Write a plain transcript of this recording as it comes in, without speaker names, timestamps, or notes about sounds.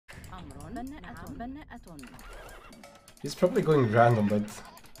He's probably going random, but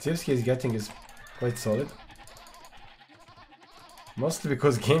tips he's getting is quite solid. Mostly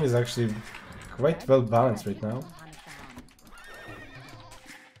because game is actually quite well balanced right now.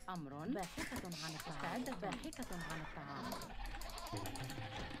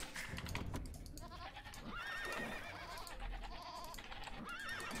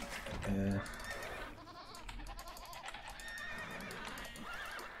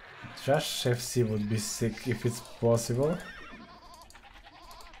 Trash FC would be sick if it's possible.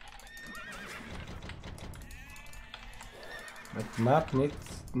 But map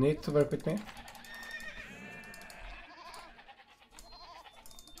need to work with me.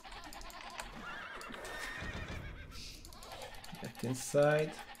 Get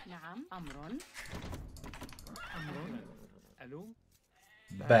inside.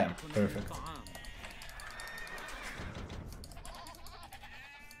 Bam, perfect.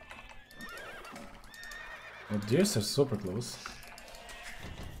 Oh, deers are super close.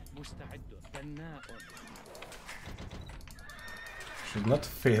 Should not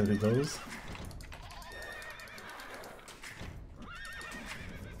fail with those.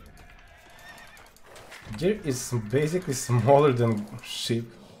 Deer is basically smaller than sheep,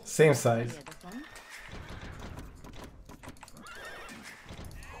 same size.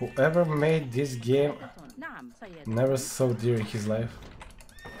 Whoever made this game never saw deer in his life.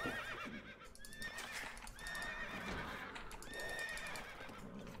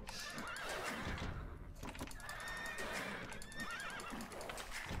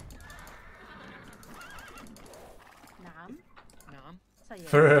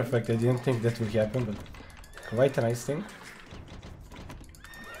 Perfect, I didn't think that would happen, but quite a nice thing.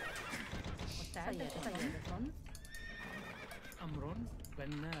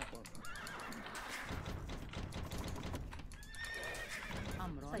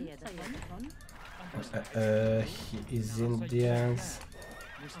 He is Indians.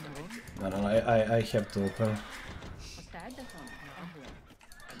 No, I have to open.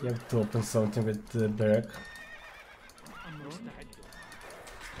 I have to open something with the barrack.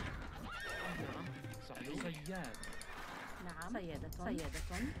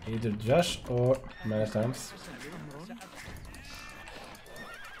 Either Josh or many times.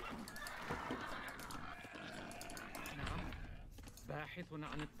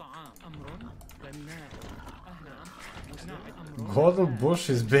 Golden bush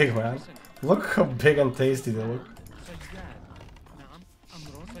is big, man. Look how big and tasty they look.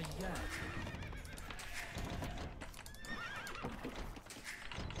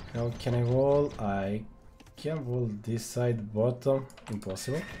 How can I roll? I can roll this side bottom.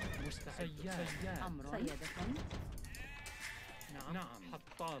 Impossible.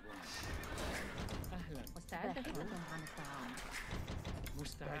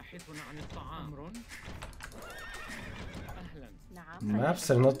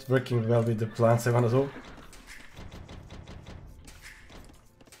 Maps are not working well with the plants I want to do.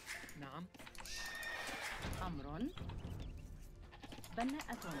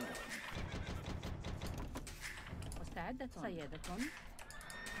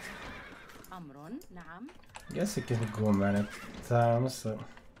 Guess I can go many times. So.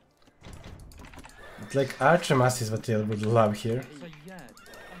 It's like Archemass is what I would love here.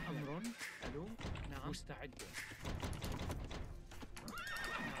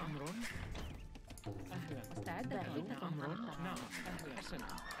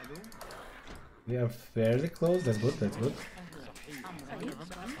 We are fairly close, that's good, that's good.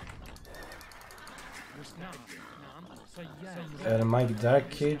 And my Dark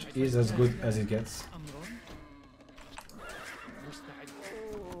Cage is as good as it gets.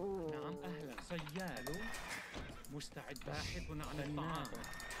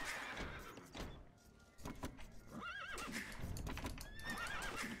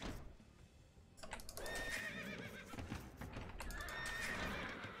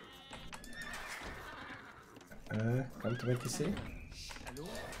 Come to BTC.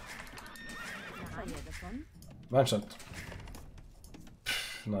 One shot.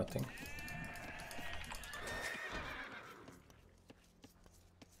 Pff, nothing.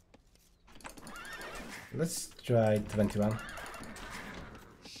 Let's try 21.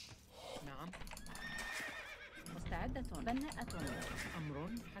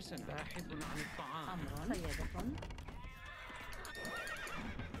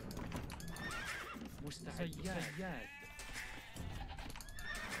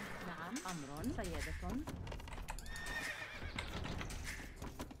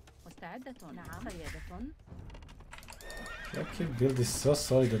 Okay, build is so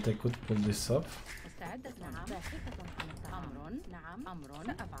solid that I could pull this off. مستعدة. نعم. باحثة عن الطعام. أمر. نعم. أمر.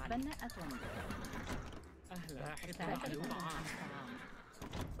 سأفعل. بناءة. باحثة عن الطعام.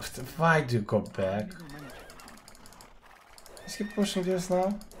 Why do you go back? Let's keep pushing this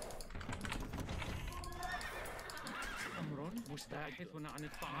now. أمر مستباحث عن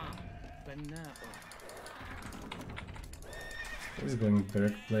الطعام. بناء. He's going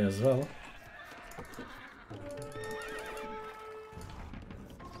direct play as well.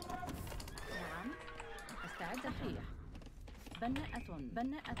 نعم. استعد. صحيح. بناءة.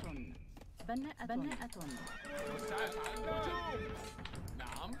 بناءة. بناءة. بناءة. مستعد على الهجوم.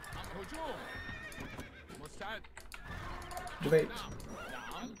 نعم. هجوم. مستعد. Debate.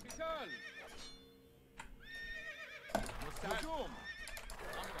 نعم. قتال. مستعد. هجوم.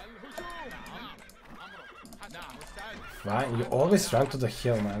 الهجوم. نعم. أمر. نعم. مستعد. Fine, you always run to the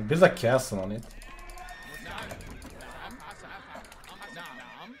hill, man. Build a castle on it. مستعد. نعم. سأفعل. نعم.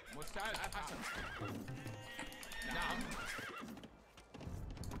 نعم. مستعد. حسن. نعم.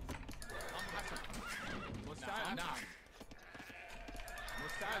 أمر حسن. مستعد. نعم.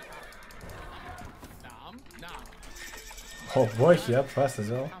 مستعد. نعم. نعم. Oh boy, he up fast as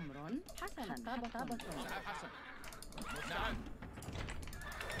well. أمر. حسنا. طابة. حسن. مستعد.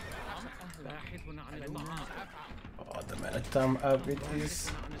 باحث عن الطعام. Oh, the minute time up it is.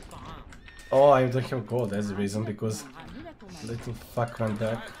 عن الطعام. Oh, I don't have gold, that's the reason, because little fuck went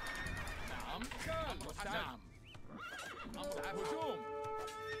back. نعم. مستعد. هجوم.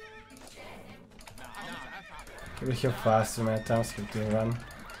 نعم. We have faster many times, he can run.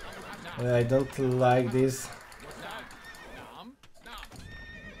 I don't like this. نعم. نعم.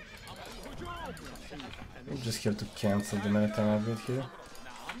 الهجوم. You just have to cancel the minute time upgrade here.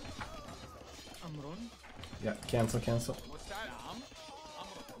 أمر Yeah, cancel. مستعد. نعم.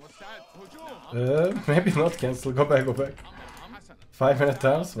 مستعد. هجوم. Maybe not cancel, go back. نعم. حسن. 5 minute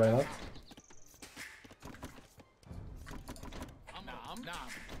times, why not? نعم. نعم.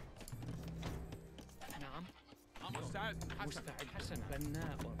 نعم. مستعد. حسن. مستعد. حسن.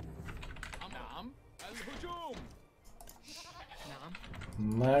 بناء. نعم. الهجوم. نعم.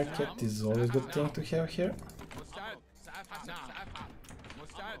 Market is always a good thing to have here. مستعد. سأفعل. نعم. سأفعل.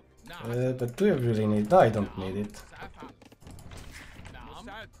 مستعد. نعم. But do you really need? No, I don't need it. سأفعل. نعم.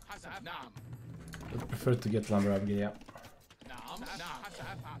 مستعد. حسن. نعم. I prefer to get lumber upgrade, yeah. نعم. نعم.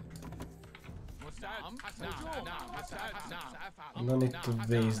 سأفعل. مستعد. نعم. نعم. مستعد. نعم. سأفعل. No need to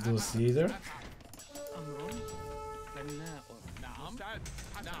waste those either. أمر بناء. نعم. مستعد.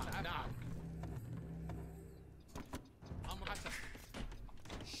 نعم. نعم. أمر حسن.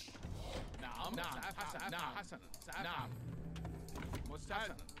 نعم. نعم. حسن. نعم. حسن. نعم.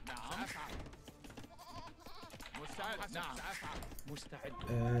 مستعد. نعم. سأفعل. مستعد. نعم. سأفعل. مستعد.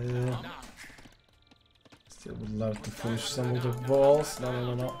 نعم. Still would love to finish some of the balls. No.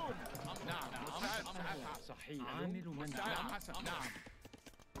 نعم. مستعد. سأفعل. صحيح. عامل من نعم. حسن. نعم.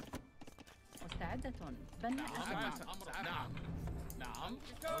 مستعدة. بناءة. نعم. نعم.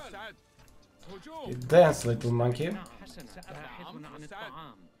 مستعد. هجوم. You dance, little monkey. نعم. حسن. باحث عن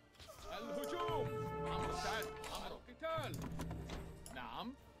الطعام. الهجوم. مستعد. أمر قتال.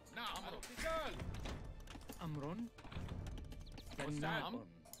 نعم. نعم. أمر قتال. أمر بناء.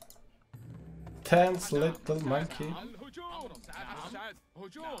 Dance, little monkey. الهجوم. مستعد.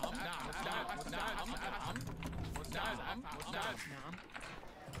 هجوم. نعم. مستعد. نعم. مستعد. مستعد. نعم.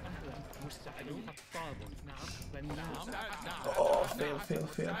 أهلا. مستعد. خطاب. نعم. بناء. نعم. Oh,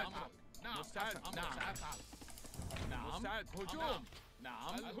 fail. نعم. مستعد. نعم. نعم. مستعد. هجوم.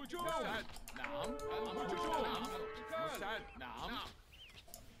 نعم. الهجوم. نعم. الهجوم. مستعد. نعم.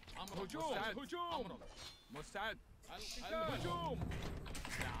 هجوم. هجوم. مستعد. الهجوم.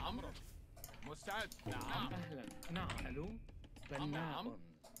 نعم. مستعد. نعم. أهلا. نعم. بناء.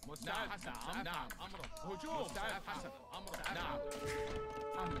 مستعد. نعم. نعم. هجوم. مستعد. حسن. نعم.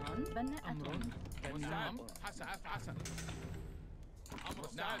 أمر. بناءة. أمر بناء. حسن. حسن.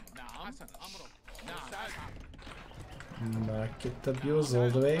 مستعد. نعم. حسن. نعم. مستعد. Market abuse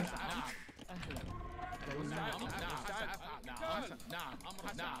all the way. نعم. أهلا. نعم. بناء.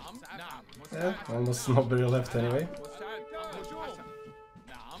 نعم. نعم. نعم. Almost nobody left anyway. مستعد. هجوم.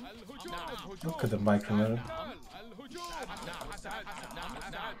 نعم. الهجوم. Look at the micro mirror. الهجوم. نعم. مستعد. نعم.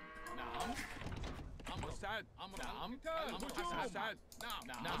 مستعد. نعم. مستعد. نعم. الهجوم. مستعد. نعم.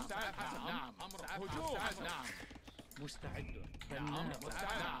 نعم. مستعد. نعم. هجوم. نعم. مستعد. نعم. بناء.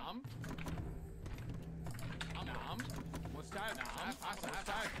 مستعد. نعم. نعم. مستعد. نعم.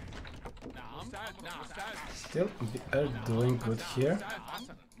 مستعد. نعم. نعم. مستعد. Still, we are doing good here.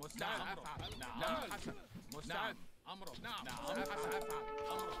 مستعد. نعم. حسن. مستعد. أمرك نعم سأفعل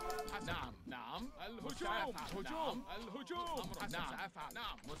أمرك نعم نعم الهجوم هجوم الهجوم نعم سأفعل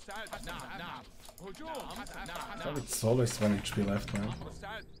نعم مستعد نعم هجوم نعم It's always 1 HP left, man.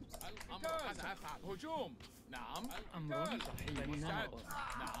 مستعد القتال سأفعل هجوم نعم أمر صحيح مستعد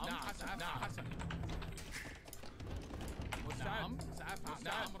نعم حسن مستعد سأفعل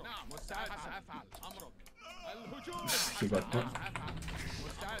نعم مستعد سأفعل أمرك الهجوم He got me.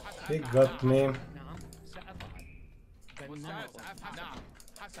 مستعد He got me. نعم سأفعل مستعد بناء سأفعل نعم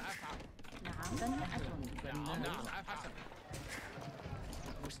سأفعل نعم بناءة نعم سأفعل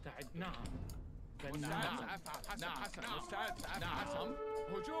مستعد نعم مستعد بناء سأفعل نعم مستعد سأفعل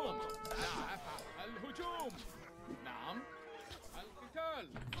هجوم سأفعل الهجوم نعم القتال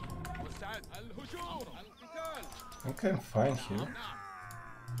مستعد الهجوم القتال Okay, I'm fine here. نعم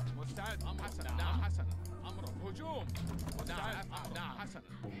مستعد حسن نعم حسن أمرك هجوم مستعد نعم حسن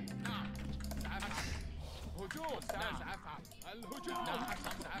نعم سأفعل هجوم مستعد سأفعل الهجوم نعم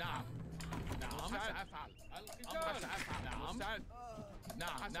نعم نعم سأفعل القتال سأفعل نعم مستعد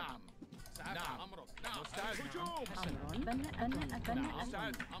نعم نعم سأفعل أمرك نعم مستعد هجوم أمر بناءة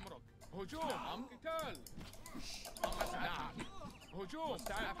مستعد أمرك هجوم قتال نعم هجوم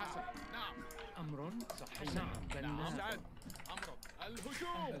مستعد حسن نعم أمر صحيح نعم بناء مستعد أمرك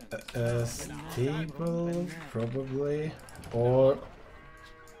الهجوم Stable, probably. Or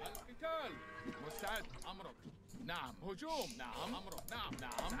القتال مستعد أمرك نعم هجوم نعم أمرك نعم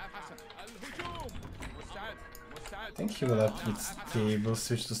حسن الهجوم مستعد I think he will have with stable,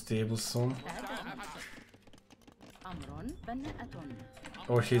 switch to stable soon. مستعد أمر بناءة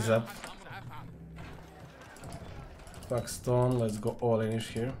Or he's up. Fuck stone, let's go all Inish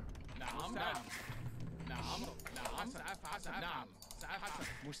here. نعم نعم سأفعل نعم سأفعل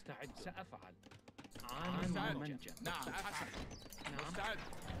مستعد سأفعل عامل منجم نعم سأفعل مستعد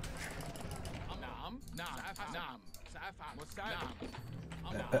نعم نعم سأفعل مستعد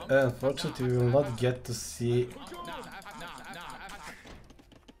Unfortunately, we will not get to see.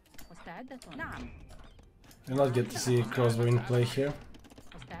 مستعدة نعم We will not get to see crossbow in play here.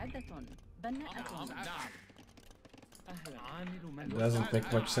 مستعدة بناءة أهلا عامل من It doesn't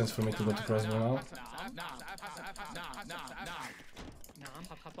make much sense for me to go to crossbow now. نعم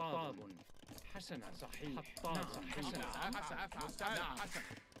خطاب حسنا صحيح خطاب حسنا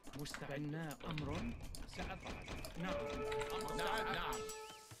مستعد بناء أمر سأفعل نعم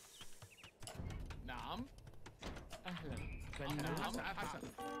نعم أهلا بناء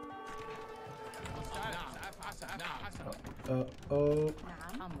Oh.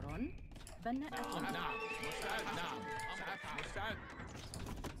 نعم أمر بناءة نعم مستعد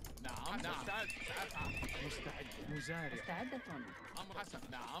نعم مستعد سأفعل مستعد مزارع مستعدة أمر حسن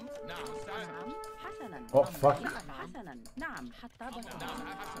نعم مستعد نعم حسنا Oh fuck. نعم حسنا نعم حتى بطل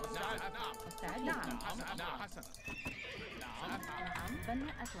مستعد نعم مستعد نعم حسن نعم نعم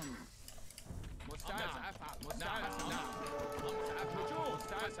بناءة مستعد سأفعل مستعد نعم هجوم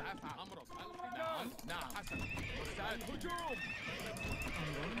مستعد سأفعل أمرك نعم حسن مستعد هجوم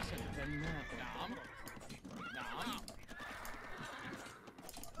أمر بناء نعم نعم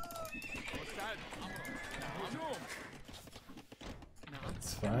مستعد أمرك هجوم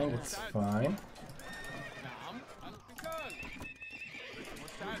It's fine, it's fine. نعم القتال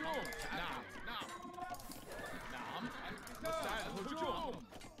مستعد نعم القتال الهجوم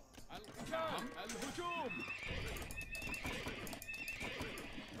القتال الهجوم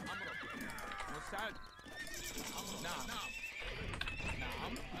أمرك مستعد نعم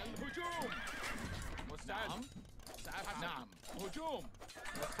الهجوم مستعد سأفعل نعم هجوم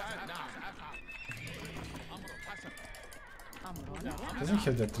مستعد نعم سأفعل أمرك حسن أمر Doesn't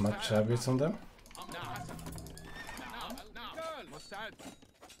have that much habits on them. نعم حسن نعم مستعد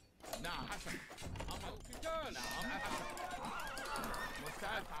نعم حسن أمر القتال نعم حسن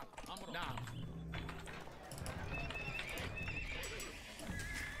مستعد أمر نعم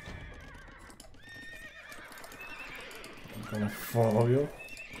I'm gonna follow you.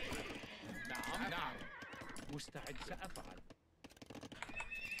 نعم مستعد سأفعل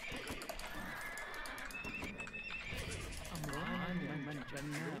أمر عامل من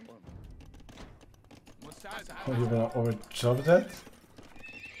بناء مستعد Oh, you wanna overjob that?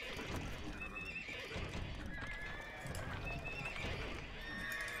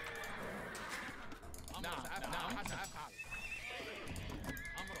 نعم سأفعل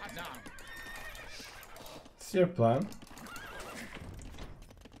أمر نعم It's your plan.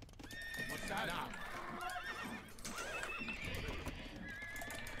 مستعد نعم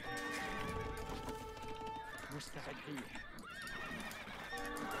مستعدين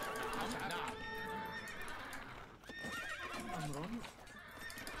نعم أمر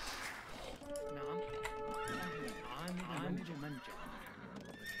نعم أهلا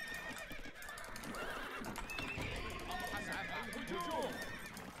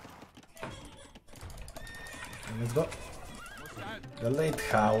Let's go. مستعد. The late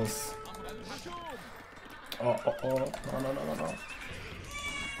house. الهجوم. Oh. No.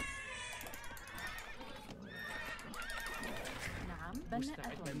 نعم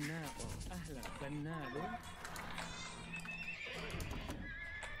مستعد. بناء. بناء. أهلا. بناء.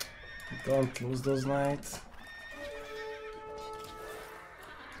 Don't lose those knights.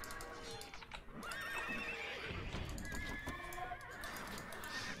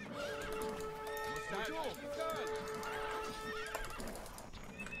 مستعد. قتال.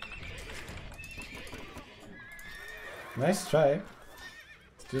 Nice try.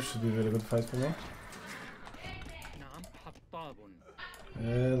 Still should be a very good fight for me. نعم. حطاب.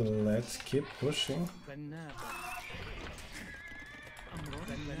 Let's keep pushing. بناء. أمر.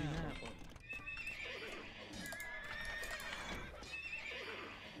 بناء.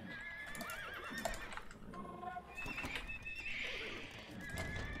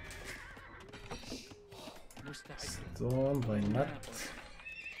 مستعد. Stone, why not?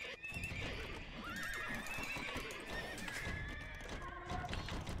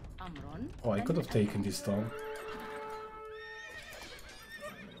 أمر. Oh, I could have taken this stone.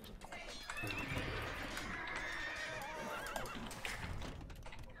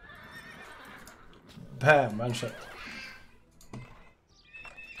 Bam, one shot.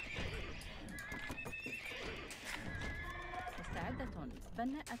 مستعدة.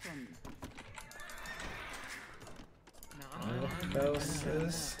 بناءة. نعم.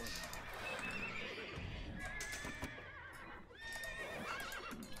 Houses.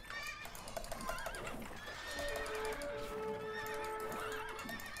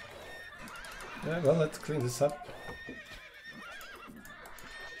 Yeah, well, let's clean this up.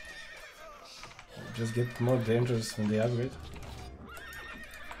 Just get more dangerous when they upgrade.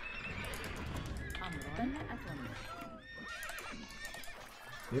 أمر. بناءة.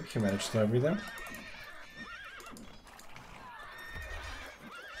 Yep, he managed to upgrade them.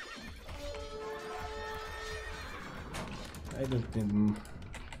 I don't need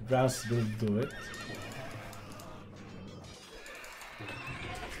Browns will do it.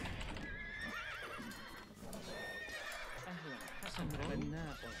 أهلا. حسن.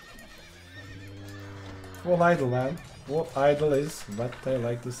 بناء. Full idle, man. Full idle is what I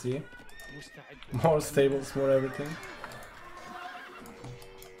like to see. مستعد. More stables, more everything.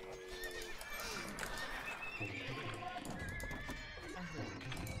 أهلا.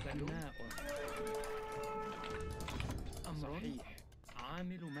 بناء. أمر. صحيح.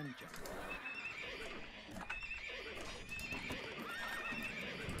 عامل منجع.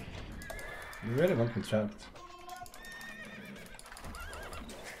 You really want me trapped.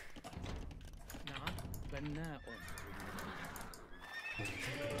 نعم. بناء.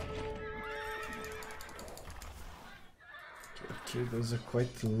 Okay, those are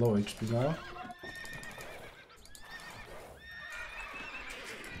quite low HP now.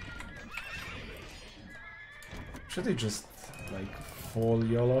 Should they just like fall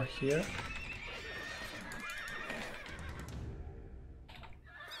YOLO here?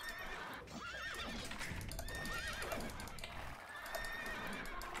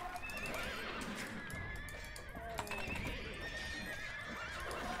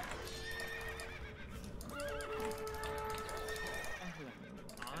 أهلا.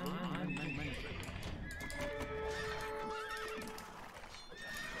 عامل منجع.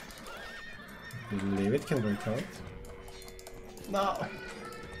 Believe it can work out. No!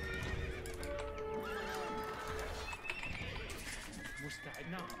 مستعد.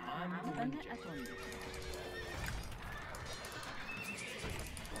 نعم. عامل منجع. بناءة.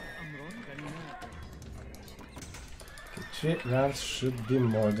 أمر. بناء. Okay, 3 rounds should be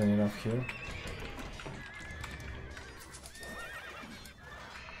more than enough here.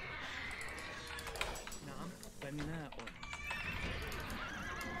 نعم. بناء.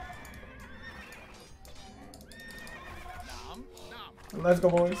 نعم. Let's go,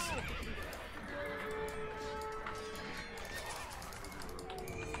 boys!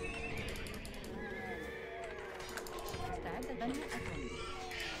 مستعدة. بناءة.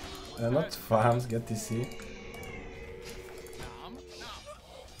 Not farms, get TC. نعم.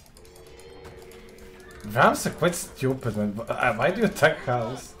 Rams are quite stupid, man. Why do you attack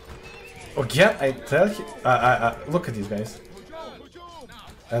house? Again, I tell you. Look at these guys. هجوم. هجوم.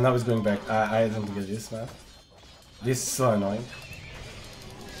 نعم. And now he's going back. I don't get this, man. This is so annoying.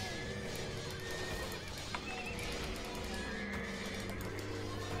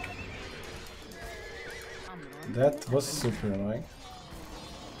 أمر. That was super annoying.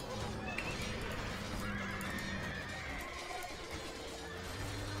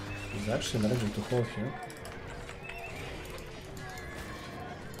 He's actually managing to hold here.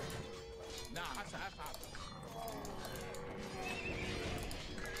 نعم. سأفعل.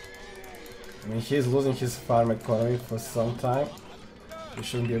 I mean, he's losing his farm economy for some time. He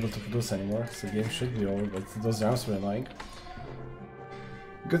shouldn't be able to produce anymore, so the game should be over, but those rounds were annoying.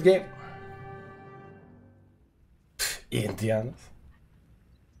 Good game. Indians.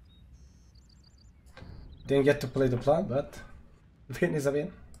 Didn't get to play the plan, but win is a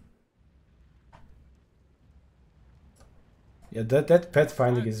win. Yeah, that pet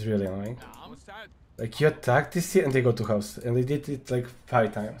finding is really annoying. نعم مستعد Like, you attack this here and they go to house, and they did it like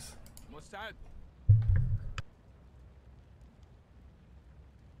 5 times. مستعد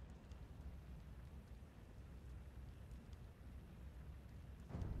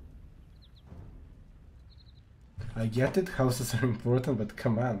I get it, houses are important, but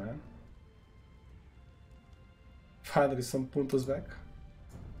come on, man. Finally, some puntos back.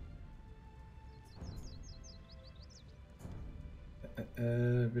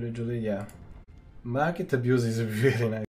 Village, yeah. Market abuse is really nice.